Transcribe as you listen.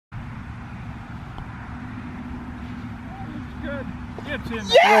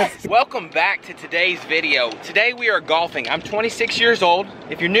Yes! Welcome back to today's video. Today we are golfing. I'm 26 years old.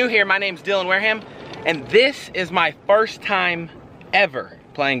 If you're new here, my name's Dylan Wareham, and this is my first time ever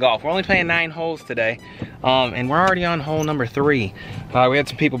playing golf. We're only playing 9 holes today, and we're already on hole number 3. We had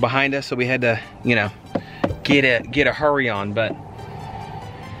some people behind us, so we had to, you know, get a hurry on. But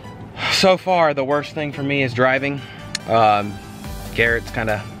so far, the worst thing for me is driving. Garrett's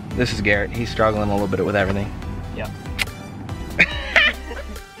this is Garrett. He's struggling a little bit with everything. Yep.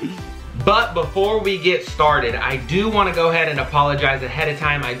 But before we get started, I do want to go ahead and apologize ahead of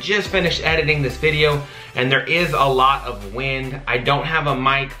time. I just finished editing this video and there is a lot of wind. I don't have a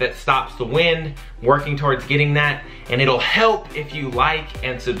mic that stops the wind, working towards getting that, and it'll help if you like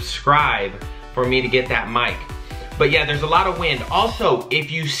and subscribe for me to get that mic. But yeah, there's a lot of wind. Also,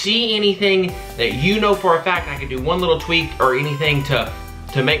 if you see anything that you know for a fact I could do one little tweak or anything to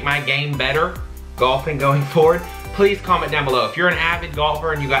make my game better, golfing going forward, please comment down below. If you're an avid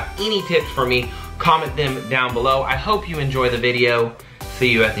golfer and you got any tips for me, comment them down below. I hope you enjoy the video. See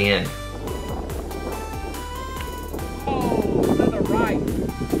you at the end. Oh, to the right.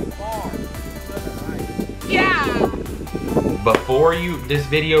 Far. To the right. Yeah! Before this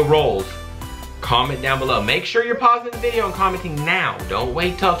video rolls, comment down below. Make sure you're pausing the video and commenting now. Don't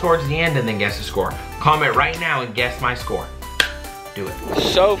wait till towards the end and then guess the score. Comment right now and guess my score. Do it.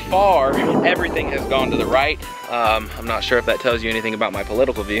 So far, everything has gone to the right. I'm not sure if that tells you anything about my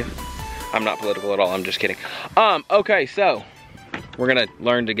political view. I'm not political at all, I'm just kidding. Okay, so we're gonna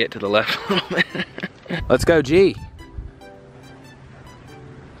learn to get to the left a little bit. Let's go, G.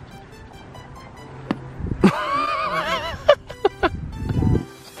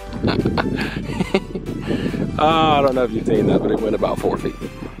 I don't know if you've seen that, but it went about 4 feet.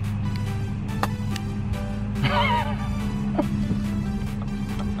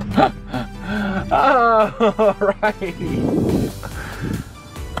 Oh, right.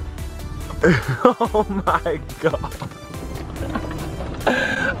 Oh my God.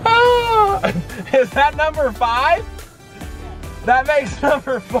 Oh, is that number 5? That makes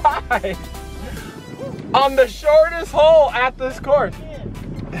number 5. On the shortest hole at this course. Hit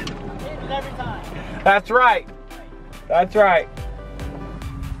it every time. That's right. That's right.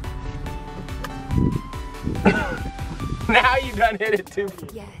 Now you done hit it too.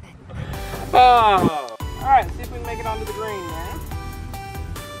 Yeah. Oh. All right, let's see if we can make it onto the green, man.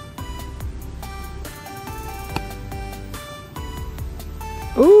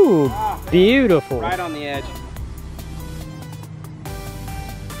 Ooh, beautiful. Right on the edge.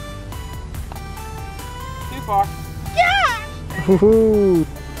 Too far. Yeah! Ooh.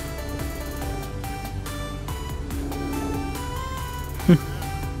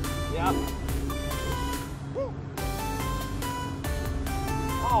 Yep.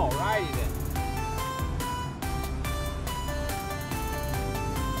 Alrighty then.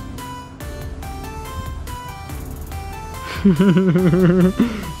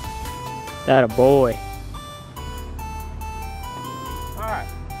 That a boy. Alright.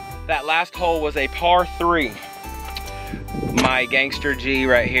 That last hole was a par 3. My gangster G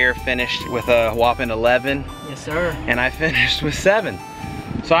right here finished with a whopping 11. Yes, sir. And I finished with 7.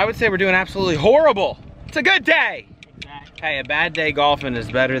 So I would say we're doing absolutely horrible. It's a good day. Exactly. Hey, a bad day golfing is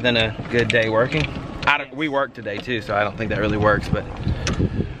better than a good day working. We worked today too, so I don't think that really works, but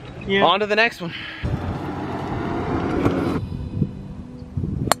yeah. On to the next one.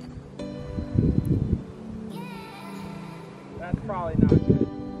 That's probably not good.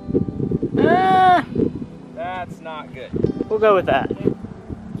 That's not good. We'll go with that.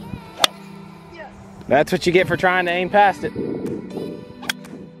 Yes. That's what you get for trying to aim past it.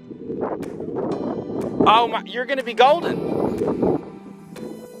 Oh my, you're gonna be golden.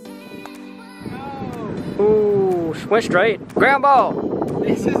 No. Ooh, went straight. Ground ball.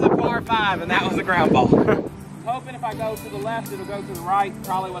 This is a par 5 and that was a ground ball. Hoping if I go to the left, it'll go to the right.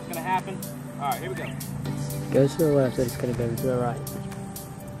 Probably what's gonna happen. All right, here we go. Goes to the left, it's gonna go to the right.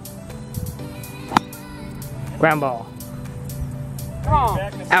 Ground ball. Come on.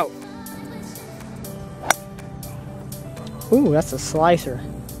 Out. Ooh, that's a slicer.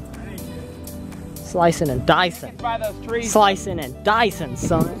 Slicing and dicing. By those trees. Slicing and dicing,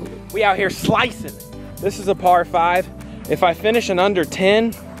 son. We out here slicing. This is a par 5. If I finish an under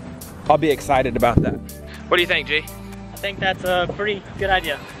 10, I'll be excited about that. What do you think, G? I think that's a pretty good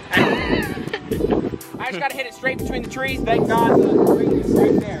idea. I just gotta hit it straight between the trees. Thank God the tree is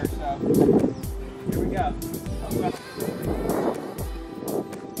right there, so here we go.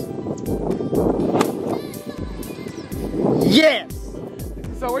 Yes!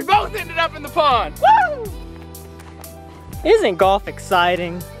 So we both ended up in the pond. Woo! Isn't golf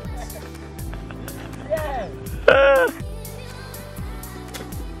exciting? Yes!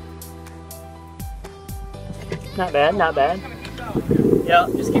 Not bad, not bad. Yeah,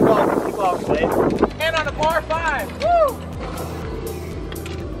 just keep walking, babe. And on a par 5. Woo!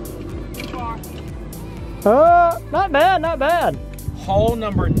 Not bad, not bad. Hole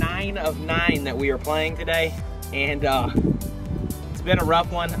number 9 of 9 that we are playing today. And it's been a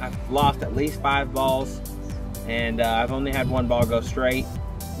rough one. I've lost at least 5 balls. And I've only had 1 ball go straight.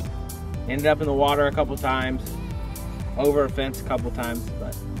 Ended up in the water a couple times. Over a fence a couple times.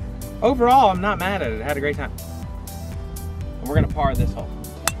 But overall, I'm not mad at it. I had a great time. And we're gonna par this hole.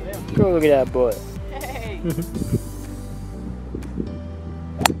 Go look at that boy. Hey!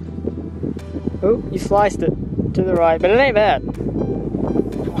 Oh, you sliced it to the right, but it ain't bad.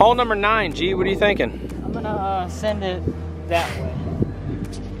 Hole number 9, G, what are you thinking? I'm gonna send it that way.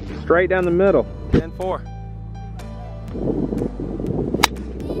 Straight down the middle. 10-4.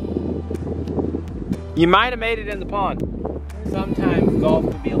 You might have made it in the pond. Sometimes golf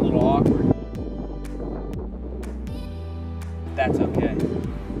can be a little awkward. That's okay.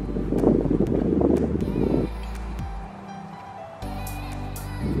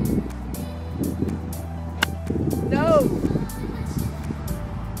 No!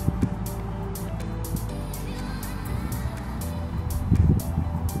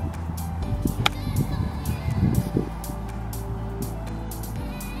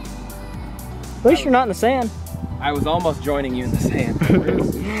 At least you're not in the sand. I was almost joining you in the sand.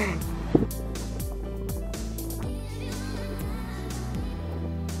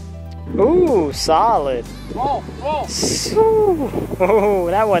 Ooh, solid. Whoa, whoa. Oh,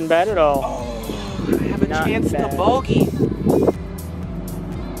 that wasn't bad at all. Oh, I have a Not chance bad. to bogey.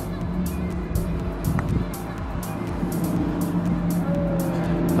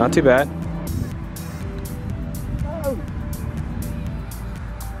 Not too bad.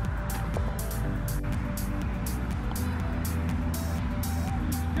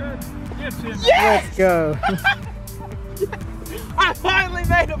 Yes! Let's go. I finally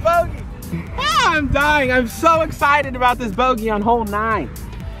made a bogey. Ah, I'm dying. I'm so excited about this bogey on hole 9.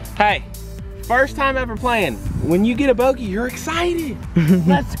 Hey, first time ever playing. When you get a bogey, you're excited.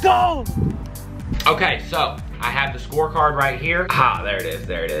 Let's go. Okay, so I have the scorecard right here. Ah, there it is,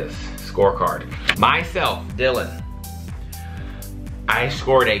 there it is. Scorecard. Myself, Dylan, I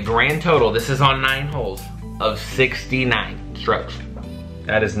scored a grand total, this is on 9 holes, of 69 strokes.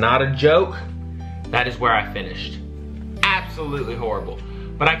 That is not a joke. That is where I finished. Absolutely horrible.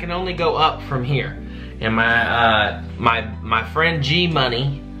 But I can only go up from here. And my friend G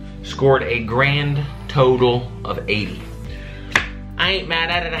Money scored a grand total of 80. I ain't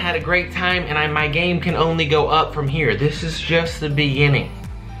mad at it. I had a great time, and my game can only go up from here. This is just the beginning.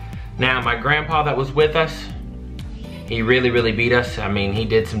 Now, my grandpa that was with us, he really beat us. I mean, he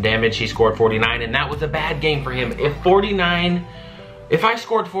did some damage. He scored 49, and that was a bad game for him. If I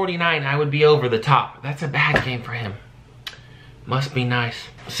scored 49, I would be over the top. That's a bad game for him. Must be nice.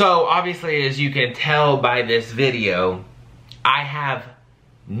 So, obviously, as you can tell by this video, I have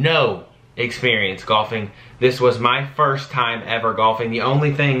no experience golfing. This was my first time ever golfing. The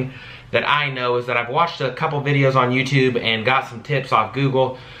only thing that I know is that I've watched a couple videos on YouTube and got some tips off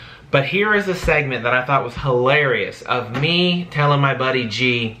Google. But here is a segment that I thought was hilarious of me telling my buddy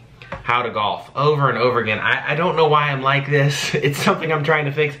G how to golf over and over again. I don't know why I'm like this. It's something I'm trying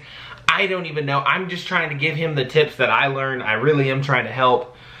to fix. I don't even know. I'm just trying to give him the tips that I learned. I really am trying to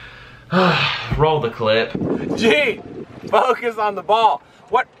help. Roll the clip. G, focus on the ball.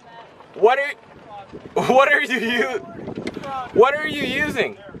 What are you using? What are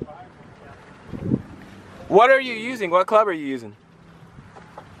you using? What club are you using?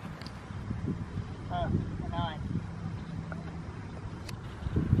 9.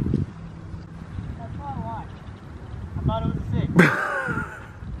 That's not a lot. I thought it was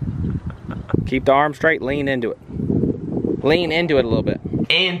 6. Keep the arm straight, lean into it. Lean into it a little bit.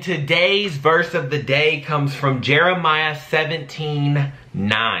 And today's verse of the day comes from Jeremiah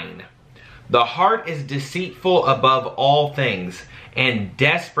 17:9. The heart is deceitful above all things and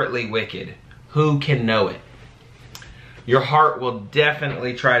desperately wicked. Who can know it? Your heart will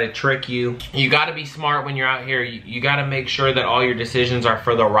definitely try to trick you. You gotta be smart when you're out here. You gotta make sure that all your decisions are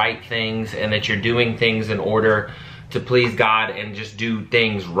for the right things and that you're doing things in order to please God and just do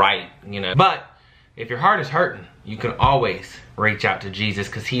things right, you know. But if your heart is hurting, you can always reach out to Jesus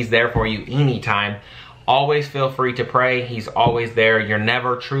because he's there for you anytime. Always feel free to pray. He's always there. You're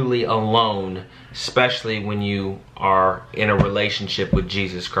never truly alone, especially when you are in a relationship with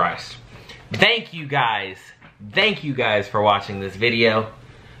Jesus Christ. Thank you guys. Thank you guys for watching this video.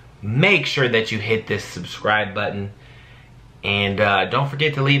 Make sure that you hit this subscribe button. And don't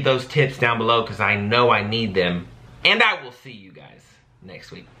forget to leave those tips down below because I know I need them. And I will see you guys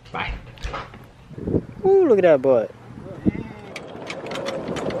next week. Bye. Ooh, look at that butt.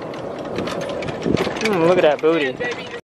 Look at that booty.